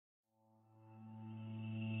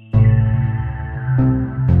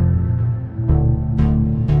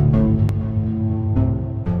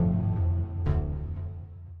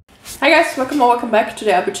guys, welcome or welcome back.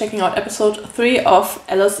 Today I'll be checking out episode 3 of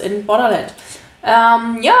Alice in Borderland.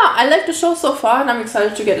 Yeah, I like the show so far and I'm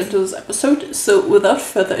excited to get into this episode. So without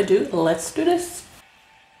further ado, let's do this.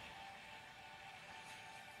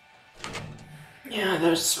 Yeah,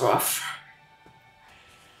 that's rough.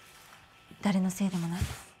 誰のせいでもない。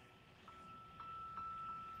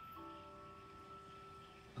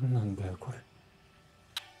なんだよこれ。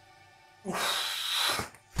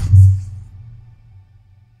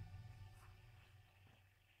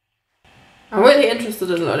I'm really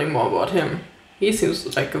interested in learning more about him. He seems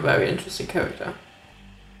like a very interesting character.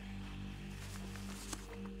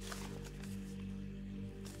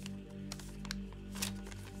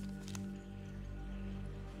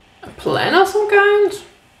 A plan of some kind?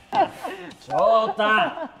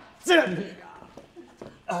 Chota!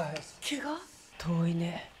 怪我？遠い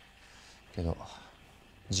ね。けど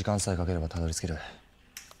時間さえかければたどり着ける。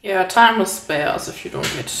Yeah, time is sparse if you don't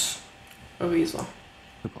get a visa.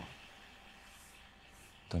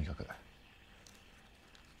 とにかく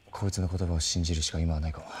こいつの言葉を信じるしか今はな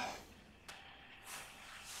いかも。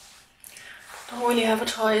Don't really have a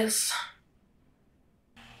choice.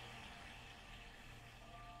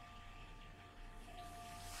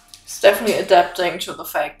 He's definitely adapting to the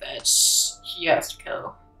fact that he has to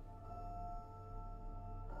kill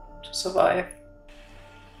to survive.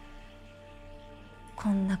 こ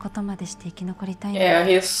んなことまでして生き残りたいの。 Yeah,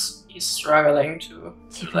 he's struggling to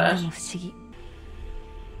自 do 分 that. でも不思議。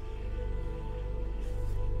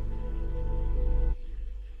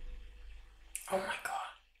Oh my god.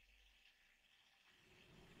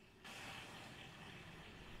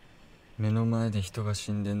 目の前で人が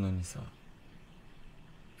死んでんのにさ、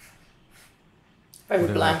 Very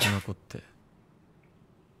俺は blind. 生き残って。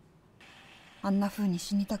あんな風に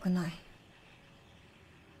死にたくない。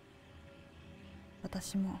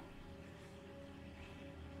私も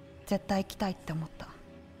絶対行きたいって思った。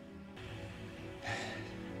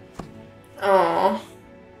 Oh.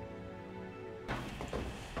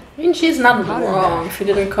 I mean, she's not wrong. If he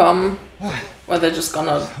didn't come, well, they're just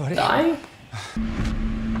gonna die.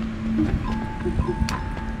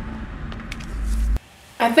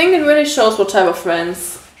 I think it really shows what type of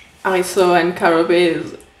friends Ariso and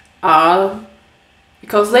Karobe are,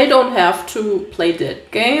 because they don't have to play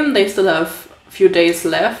that game. They still have a few days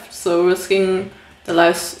left, so risking their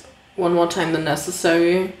lives one more time than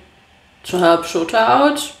necessary to help Chota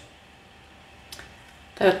out.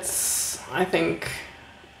 That's, I think,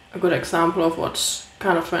 a good example of what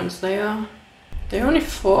kind of friends they are. They're only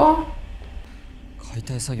 4? 解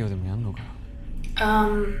体作業でもやんのかよ。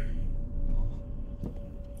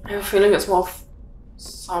I have a feeling it's more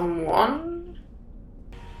someone.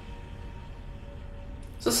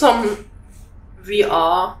 So some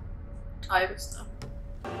VR type stuff.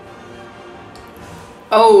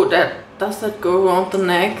 Oh, does that go around the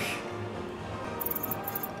neck?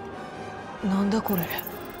 なんだこれ。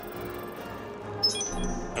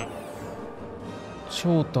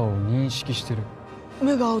翔太を認識してる。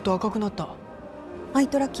目が合うと赤くなった。アイ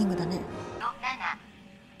トラッキングだね。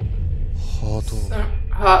ハ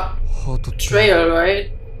ート Betrayal,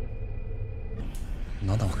 right? 7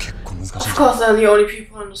は結構難しいん Of じゃん。 course, they're the only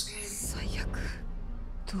people in this game. 最悪。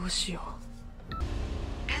どうしよ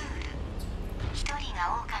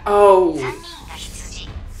Oh. 3人が羊。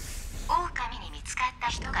狼に見つかった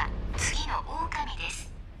人が次の狼で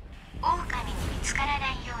す。狼に見つからな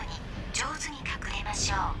いように上手に隠れま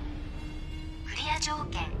しょう。クリア条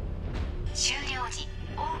件。終了時、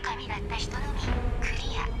狼だった人のみク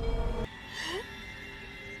リア。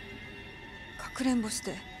かくれんぼし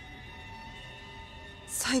て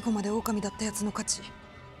最後まで狼だったやつの勝ち。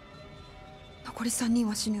残り3人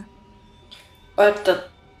は死ぬ。 But the,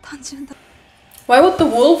 単純だ。 why would the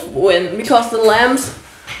wolf win? Because the lambs...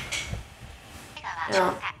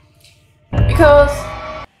 Yeah. Because...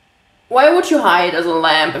 Why would you hide as a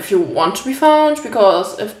lamb if you want to be found?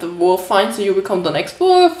 Because if the wolf finds you, you become the next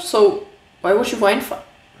wolf. So why would you find...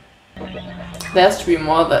 There has to be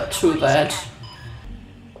more to that.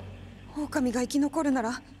 狼が生き残るな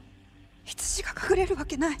ら羊が隠れるわ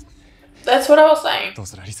けない。 That's what I was saying. どう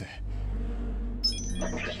するアリス。み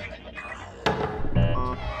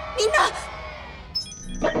んな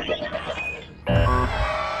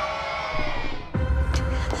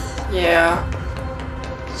Yeah.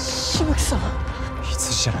 しぶきさん。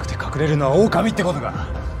羊じゃなくて隠れるのは狼ってことか。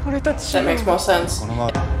俺たち。 That makes more sense. このま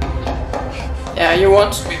ま Yeah, you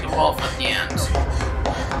want to be the wolf at the end.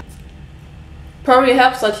 Probably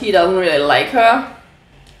helps that he doesn't really like her.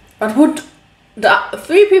 But would the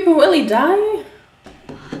 3 people really die?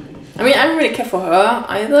 I mean, I don't really care for her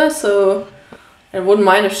either, so I wouldn't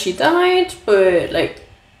mind if she died, but like,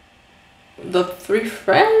 The three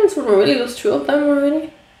friends? Were really just two of them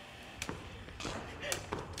already?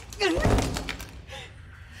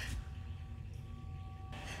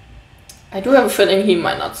 I do have a feeling he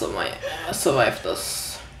might not survive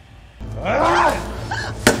this.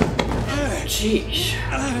 Jeez.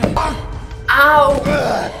 Ow!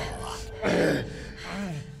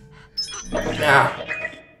 Yeah.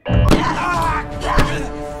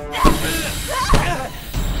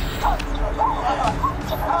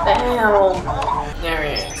 Damn. There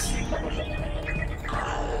he is.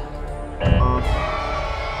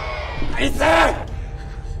 あいつ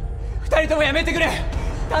二人ともやめてくれ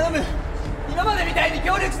頼む今までみたいに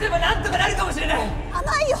協力すればなんとかなるかもしれない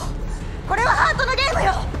甘いよこれはハートのゲーム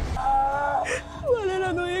よ我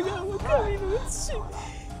らの笑顔は神の写し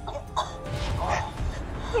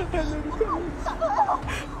母なる神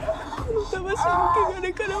この魂の汚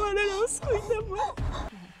れから我らを救いたま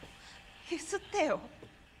ゆすってよ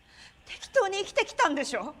適当に生きてきたんで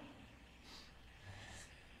しょ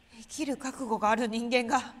生きる覚悟がある人間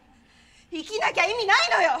が生きなきゃ意味ない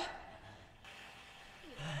のよ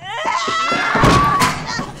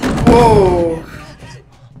Whoa!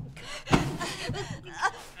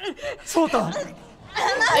 Chota!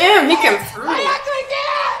 Damn, he came through!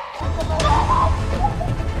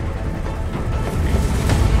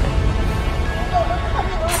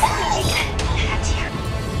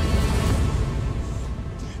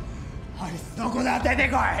 あいつどこだ出て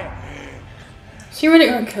こい Is he really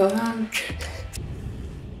gonna kill him?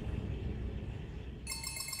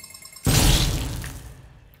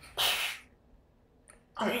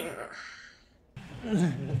 I mean...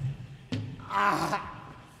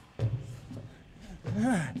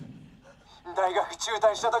 大学中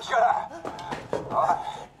退した時から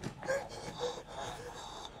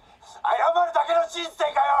謝るだけの人生か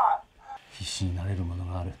よ必死になれるもの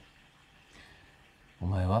がある。お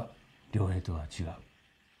前は良平とは違う。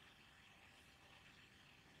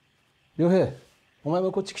良平、お前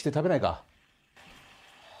もこっち来て食べないか。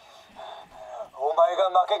お前が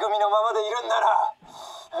負け組のままでいるんなら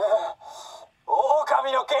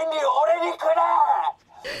狼の権利を俺にくれ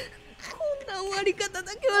こんな終わり方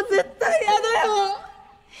だけは絶対嫌だよ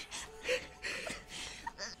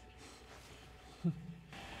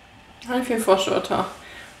I feel for Shota.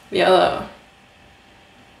 The other...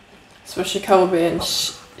 Especially Kaobe and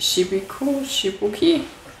Shibuki.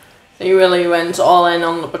 They really went all in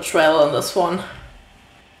on the betrayal in this one.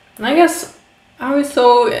 And I guess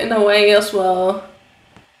Ariso in a way as well.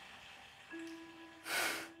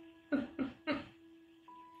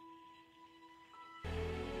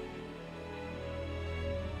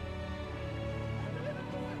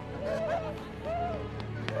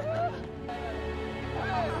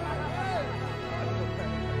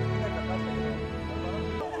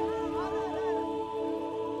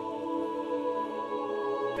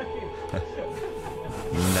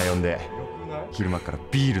みんな呼んで昼間から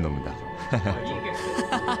ビール飲むんだ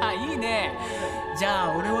いいねじ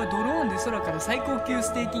ゃあ俺はドローンで空から最高級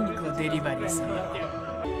ステーキ肉をデリバリーする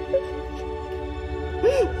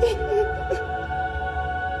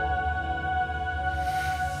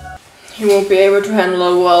He won't be able to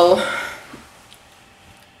handle it well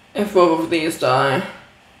if both of these die.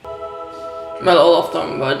 Well, all of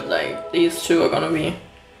them, but like these two are gonna be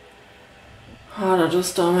harder to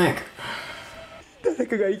stomach. 誰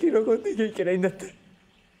かが生き残んなきゃいけないんだって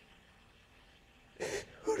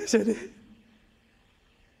俺じゃねえ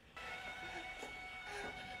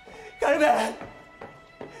カルベ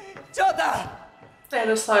チョータ They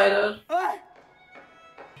decided. おい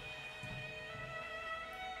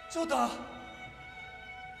チョータ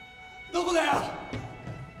どこだよ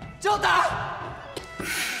チョータ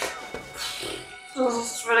This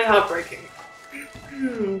is really heartbreaking.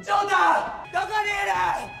 チョータどこにいる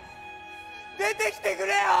出てきてく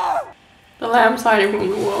れよ The lamb's hiding from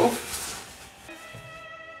the wolf.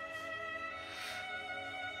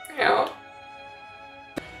 Yeah.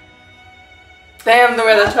 Damn the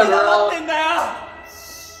way they turned 黙っ around. てんだよ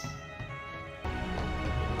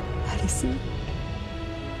アリス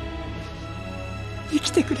生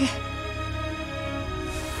きてくれ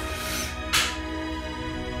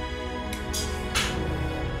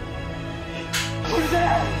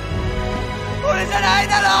俺じゃない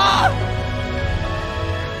だろ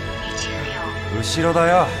後ろだ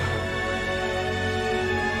よ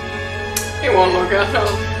He won't look at him.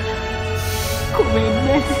 ごめん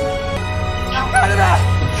ねカルベ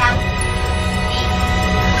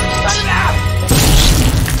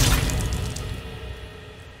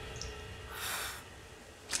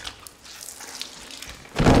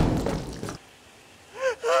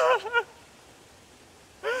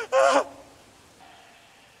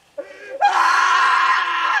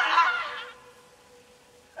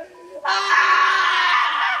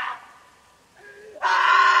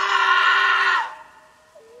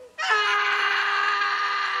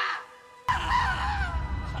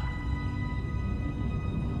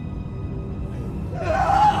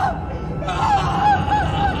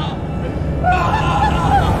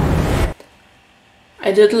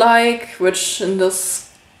I did like, which in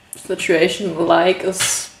this situation like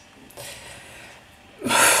is...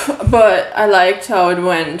 But I liked how it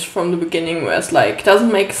went from the beginning, where it's like, it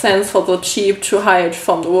doesn't make sense for the sheep to hide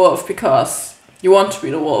from the wolf because you want to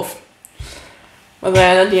be the wolf. But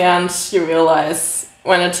then at the end you realize,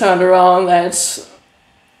 when it turned around, that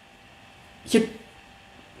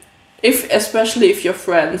especially if you're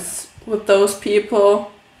friends with those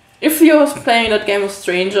people, if you're playing that game with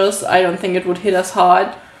strangers, I don't think it would hit as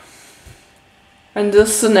hard. In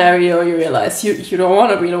this scenario you realize you don't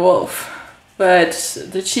want to be the wolf. But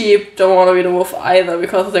the sheep don't want to be the wolf either,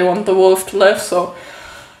 because they want the wolf to live, so...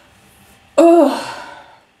 Oh,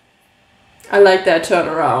 I like that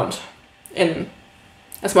turnaround in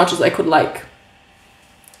as much as I could like.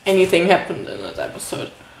 Anything happened in that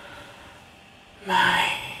episode.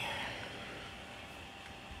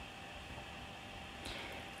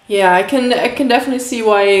 Yeah, I can definitely see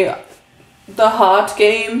why the hard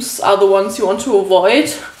games are the ones you want to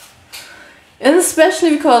avoid. And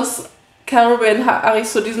especially because Karobe and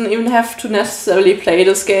Arisu didn't even have to necessarily play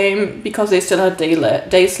this game because they still had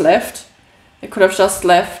days left. They could have just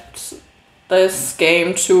left this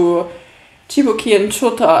game to Shibuki and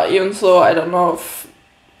Chota, even though I don't know if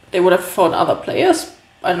they would have found other players.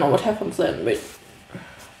 I don't know what happens then, but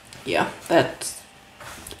yeah,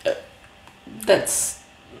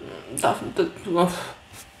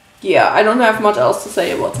 yeah, I don't have much else to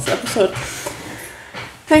say about this episode.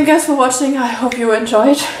 Thank you guys for watching, I hope you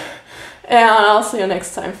enjoyed. And I'll see you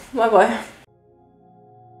next time. Bye bye.